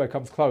DJ software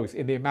comes close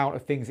in the amount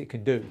of things it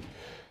can do,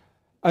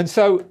 and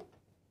so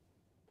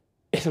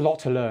it's a lot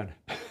to learn.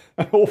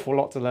 An awful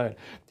lot to learn.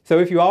 So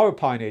if you are a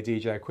Pioneer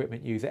DJ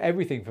equipment user,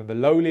 everything from the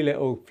lowly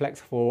little Flex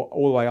 4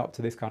 all the way up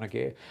to this kind of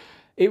gear,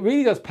 it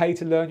really does pay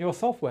to learn your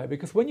software,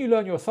 because when you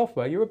learn your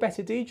software, you're a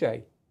better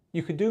DJ.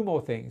 You can do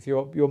more things,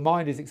 your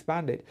mind is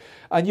expanded,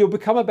 and you'll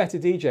become a better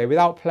DJ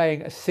without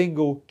playing a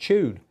single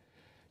tune.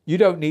 You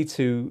don't need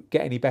to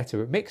get any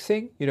better at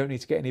mixing, you don't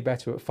need to get any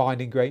better at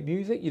finding great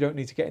music, you don't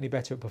need to get any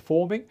better at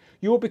performing.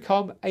 You will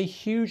become a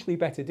hugely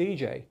better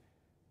DJ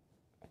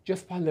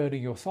just by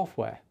learning your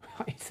software.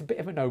 It's a bit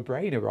of a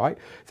no-brainer, right?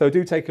 So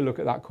do take a look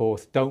at that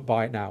course. Don't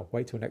buy it now.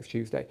 Wait till next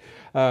Tuesday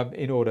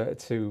in order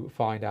to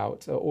find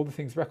out all the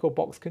things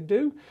Rekordbox can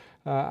do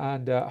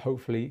and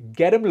hopefully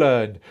get them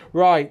learned.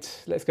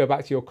 Right, let's go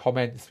back to your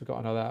comments. We've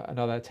got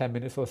another 10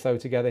 minutes or so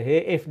together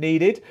here if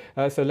needed.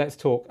 So let's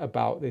talk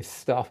about this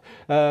stuff.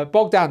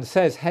 Bogdan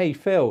says, hey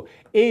Phil,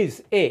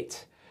 is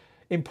it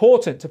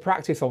important to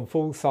practice on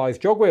full-size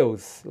jog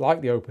wheels like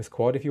the Opus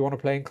Quad if you want to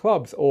play in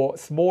clubs, or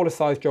smaller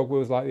size jog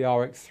wheels like the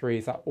RX3?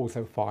 Is that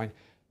also fine?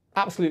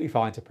 Absolutely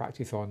fine to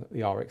practice on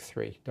the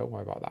RX3. Don't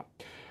worry about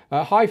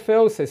that. Hi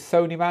Phil, says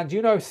Sony Man. Do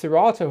you know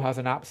Serato has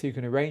an app so you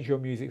can arrange your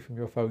music from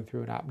your phone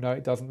through an app? No,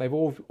 it doesn't. They've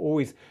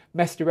always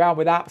messed around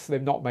with apps. They've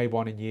not made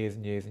one in years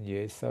and years and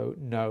years. So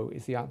no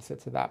is the answer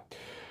to that.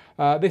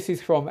 This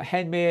is from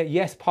Henmere.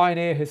 Yes,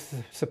 Pioneer has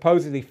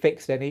supposedly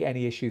fixed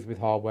any issues with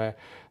hardware.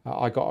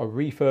 I got a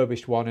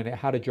refurbished one and it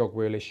had a jog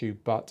wheel issue,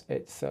 but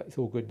it's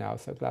all good now,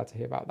 so glad to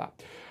hear about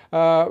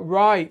that.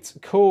 Right,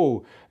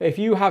 cool. If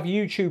you have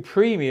YouTube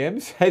Premium,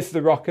 says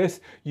the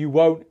Ruckus, you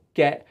won't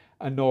get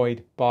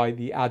annoyed by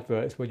the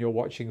adverts when you're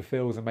watching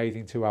Phil's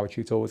amazing 2-hour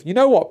tutorials. You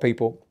know what,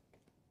 people?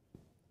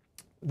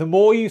 The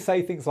more you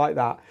say things like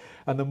that,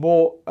 and the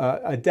more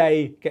a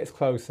day gets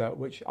closer,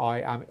 which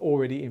I am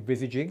already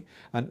envisaging,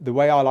 and the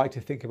way I like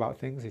to think about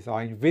things is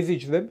I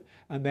envisage them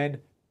and then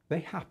they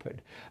happen.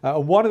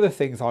 And one of the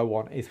things I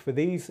want is for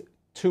these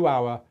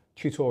 2-hour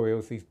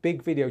tutorials, these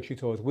big video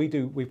tutorials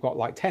we've got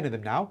like 10 of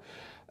them now,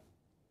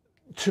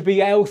 to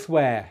be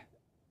elsewhere.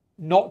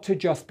 not to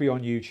just be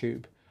on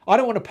YouTube. I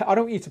don't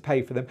want you to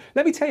pay for them.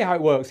 Let me tell you how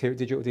it works here at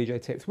Digital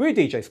DJ Tips. We're a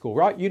DJ school,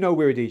 right? You know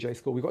we're a DJ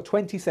school. We've got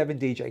 27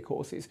 DJ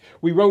courses.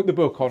 We wrote the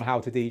book on how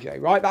to DJ,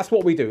 right? That's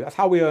what we do. That's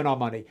how we earn our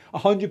money.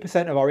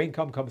 100% of our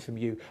income comes from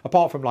you,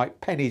 apart from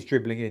like pennies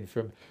dribbling in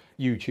from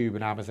YouTube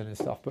and Amazon and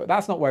stuff. But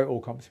that's not where it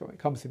all comes from. It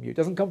comes from you. It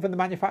doesn't come from the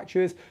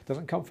manufacturers. It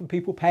doesn't come from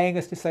people paying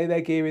us to say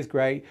their gear is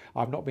great.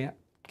 I've not been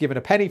given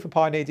a penny for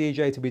Pioneer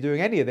DJ to be doing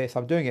any of this.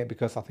 I'm doing it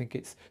because I think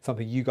it's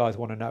something you guys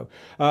want to know.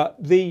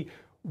 The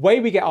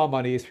way we get our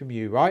money is from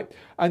you, right?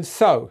 And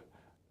so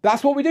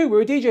that's what we do.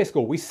 We're a DJ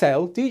school. We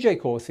sell DJ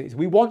courses.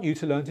 We want you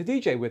to learn to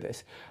DJ with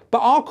us.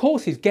 But our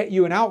courses get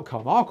you an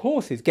outcome. Our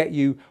courses get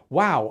you,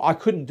 wow, I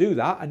couldn't do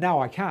that and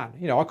now I can.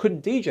 You know, I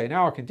couldn't DJ,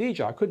 now I can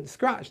DJ. I couldn't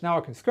scratch, now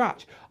I can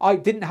scratch. I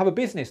didn't have a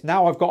business,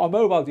 now I've got a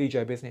mobile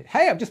DJ business.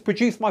 Hey, I've just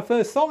produced my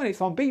first song and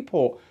it's on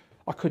Beatport.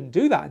 I couldn't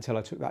do that until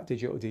I took that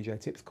Digital DJ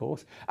Tips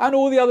course. And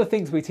all the other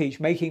things we teach,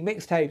 making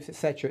mixtapes,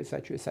 etc.,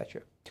 etc.,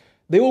 etc.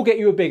 They all get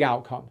you a big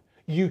outcome.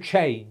 You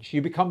change,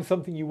 you become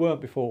something you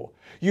weren't before.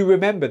 You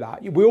remember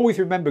that. We always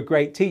remember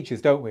great teachers,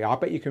 don't we? I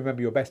bet you can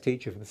remember your best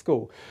teacher from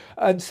school.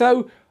 And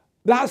so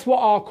that's what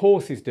our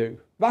courses do.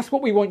 That's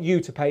what we want you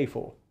to pay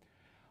for.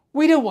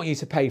 We don't want you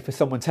to pay for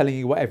someone telling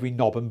you what every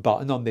knob and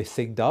button on this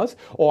thing does,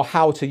 or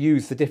how to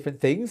use the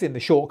different things in the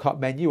shortcut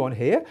menu on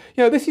here.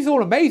 You know, this is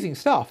all amazing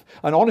stuff.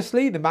 And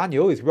honestly, the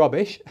manual is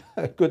rubbish.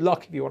 Good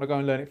luck if you want to go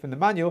and learn it from the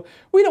manual.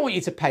 We don't want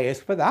you to pay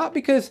us for that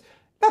because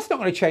that's not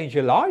going to change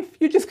your life.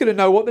 You're just going to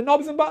know what the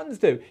knobs and buttons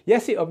do.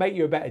 Yes, it'll make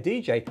you a better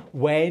DJ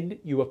when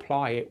you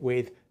apply it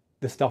with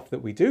the stuff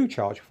that we do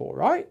charge for,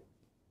 right?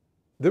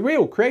 The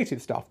real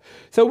creative stuff.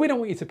 So we don't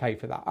want you to pay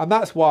for that. And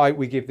that's why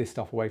we give this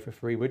stuff away for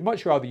free. We'd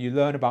much rather you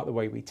learn about the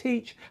way we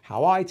teach,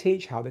 how I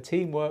teach, how the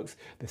team works,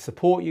 the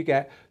support you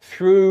get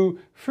through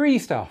free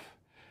stuff.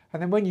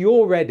 And then when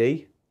you're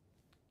ready,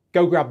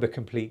 go grab the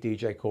complete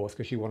DJ course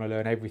because you want to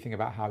learn everything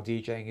about how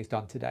DJing is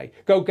done today.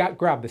 Go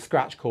grab the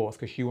scratch course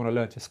because you want to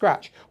learn to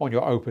scratch on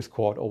your Opus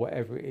Quad or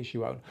whatever it is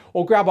you own.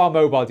 Or grab our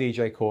mobile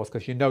DJ course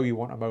because you know you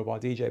want a mobile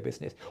DJ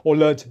business. Or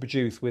learn to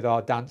produce with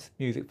our dance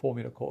music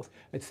formula course,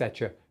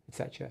 etc.,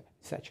 etc.,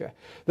 etc.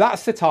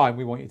 That's the time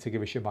we want you to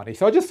give us your money.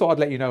 So I just thought I'd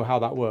let you know how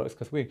that works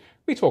because we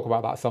talk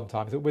about that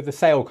sometimes. With the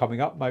sale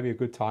coming up, maybe a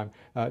good time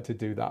to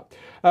do that.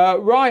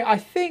 Right, I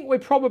think we're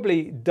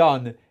probably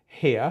done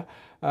here.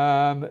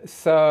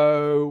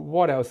 So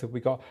what else have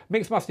we got?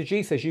 Mixmaster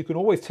G says you can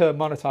always turn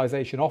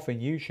monetization off in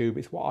YouTube.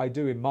 It's what I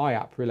do in my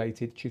app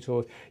related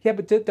tutorials. Yeah,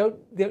 but don't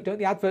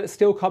the adverts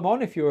still come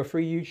on if you're a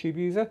free YouTube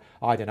user?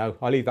 I don't know.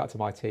 I'll leave that to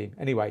my team.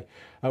 Anyway,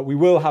 we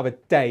will have a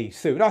day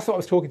soon. That's what I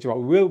was talking to you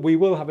about. We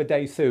will have a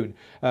day soon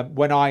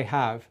when I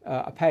have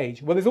a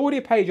page. Well, there's already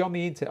a page on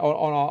the internet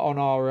on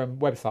our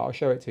website. I'll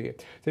show it to you.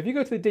 So if you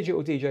go to the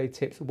Digital DJ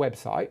Tips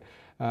website,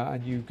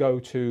 and you go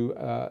to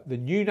the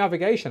new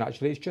navigation,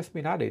 actually, it's just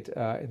been added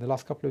in the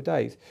last couple of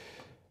days.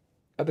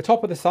 At the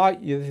top of the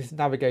site, there's this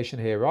navigation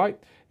here, right?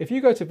 If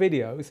you go to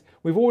videos,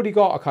 we've already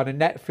got a kind of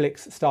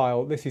Netflix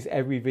style, this is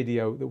every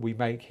video that we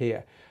make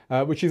here,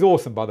 which is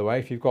awesome, by the way.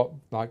 If you've got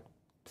like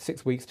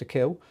 6 weeks to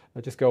kill,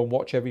 just go and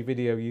watch every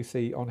video you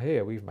see on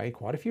here. We've made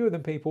quite a few of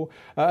them, people.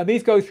 And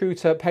these go through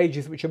to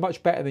pages which are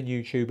much better than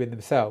YouTube in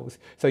themselves.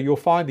 So you'll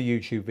find the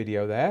YouTube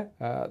video there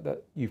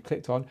that you've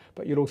clicked on,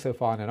 but you'll also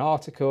find an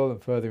article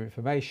and further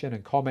information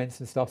and comments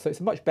and stuff. So it's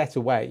a much better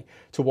way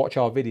to watch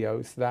our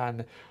videos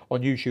than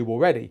on YouTube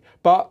already.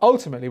 But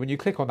ultimately, when you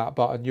click on that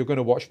button, you're going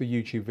to watch the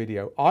YouTube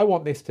video. I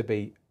want this to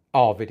be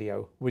our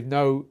video with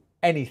no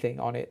anything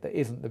on it that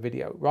isn't the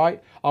video,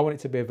 right? I want it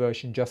to be a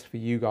version just for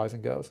you guys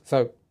and girls.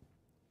 So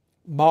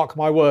mark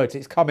my words,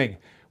 it's coming.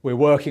 We're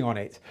working on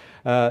it.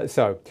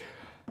 So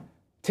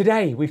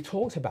today we've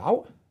talked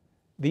about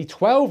the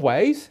 12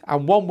 ways,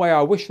 and one way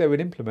I wish they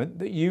would implement,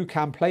 that you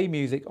can play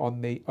music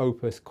on the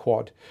Opus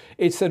Quad.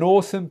 It's an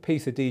awesome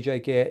piece of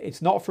DJ gear.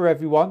 It's not for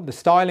everyone. The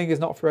styling is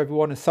not for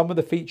everyone, and some of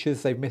the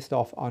features they've missed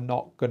off are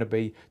not going to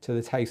be to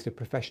the taste of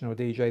professional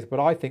DJs,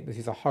 but I think this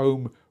is a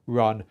home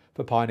run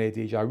for Pioneer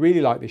DJ. I really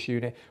like this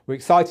unit. We're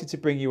excited to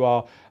bring you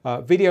our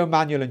video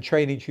manual and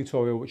training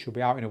tutorial, which will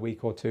be out in a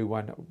week or two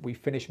when we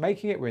finish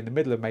making it. We're in the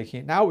middle of making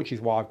it now, which is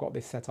why I've got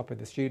this set up in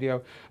the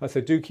studio. So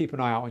do keep an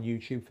eye out on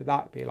YouTube for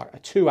that. It'll be like a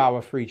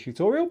 2-hour free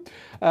tutorial.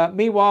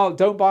 Meanwhile,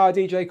 don't buy our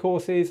DJ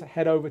courses.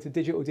 Head over to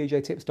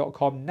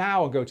digitaldjtips.com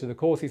now and go to the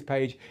courses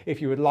page.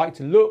 If you would like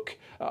to look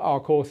at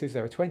our courses,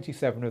 there are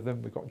 27 of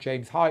them. We've got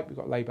James Hype, we've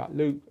got Layback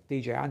Luke,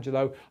 DJ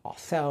Angelo,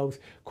 ourselves,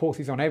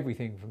 courses on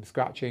everything from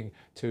scratching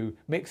to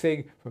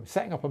mixing, from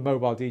setting up a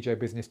mobile DJ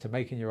business to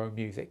making your own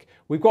music.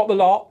 We've got the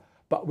lot,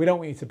 but we don't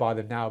want you to buy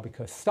them now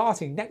because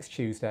starting next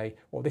Tuesday,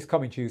 or this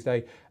coming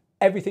Tuesday,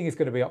 everything is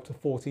going to be up to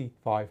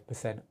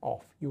 45%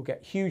 off. You'll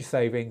get huge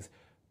savings.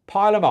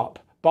 Pile them up.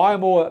 Buy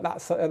them all at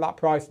that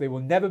price. They will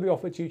never be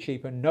offered to you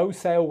cheaper. No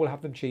sale will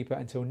have them cheaper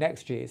until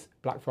next year's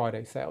Black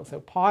Friday sale.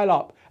 So pile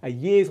up a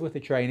year's worth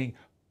of training,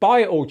 buy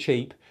it all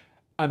cheap,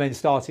 and then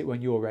start it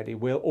when you're ready.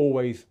 We'll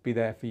always be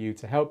there for you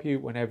to help you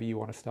whenever you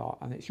want to start.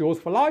 And it's yours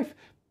for life,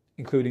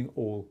 including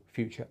all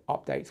future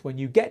updates. When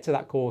you get to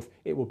that course,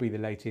 it will be the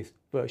latest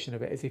version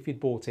of it, as if you'd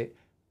bought it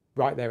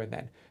right there and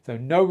then. So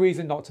no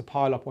reason not to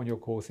pile up on your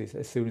courses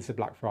as soon as the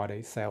Black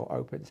Friday sale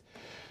opens.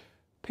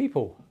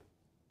 People,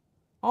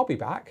 I'll be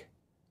back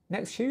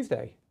next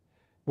Tuesday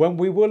when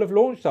we will have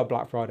launched our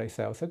Black Friday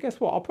sale. So guess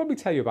what? I'll probably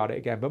tell you about it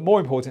again, but more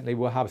importantly,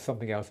 we'll have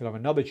something else. We'll have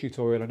another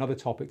tutorial, another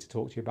topic to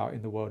talk to you about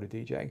in the world of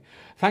DJing.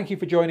 Thank you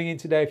for joining in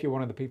today. If you're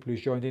one of the people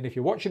who's joined in, if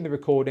you're watching the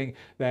recording,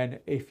 then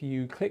if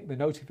you click the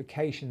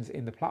notifications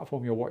in the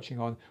platform you're watching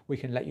on, we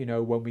can let you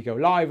know when we go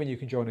live and you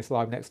can join us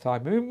live next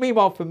time.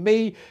 Meanwhile, for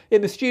me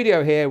in the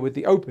studio here with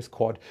the Opus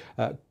Quad,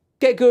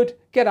 get good,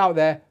 get out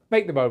there,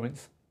 make the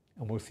moments,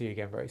 and we'll see you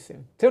again very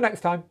soon. Till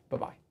next time,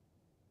 bye-bye.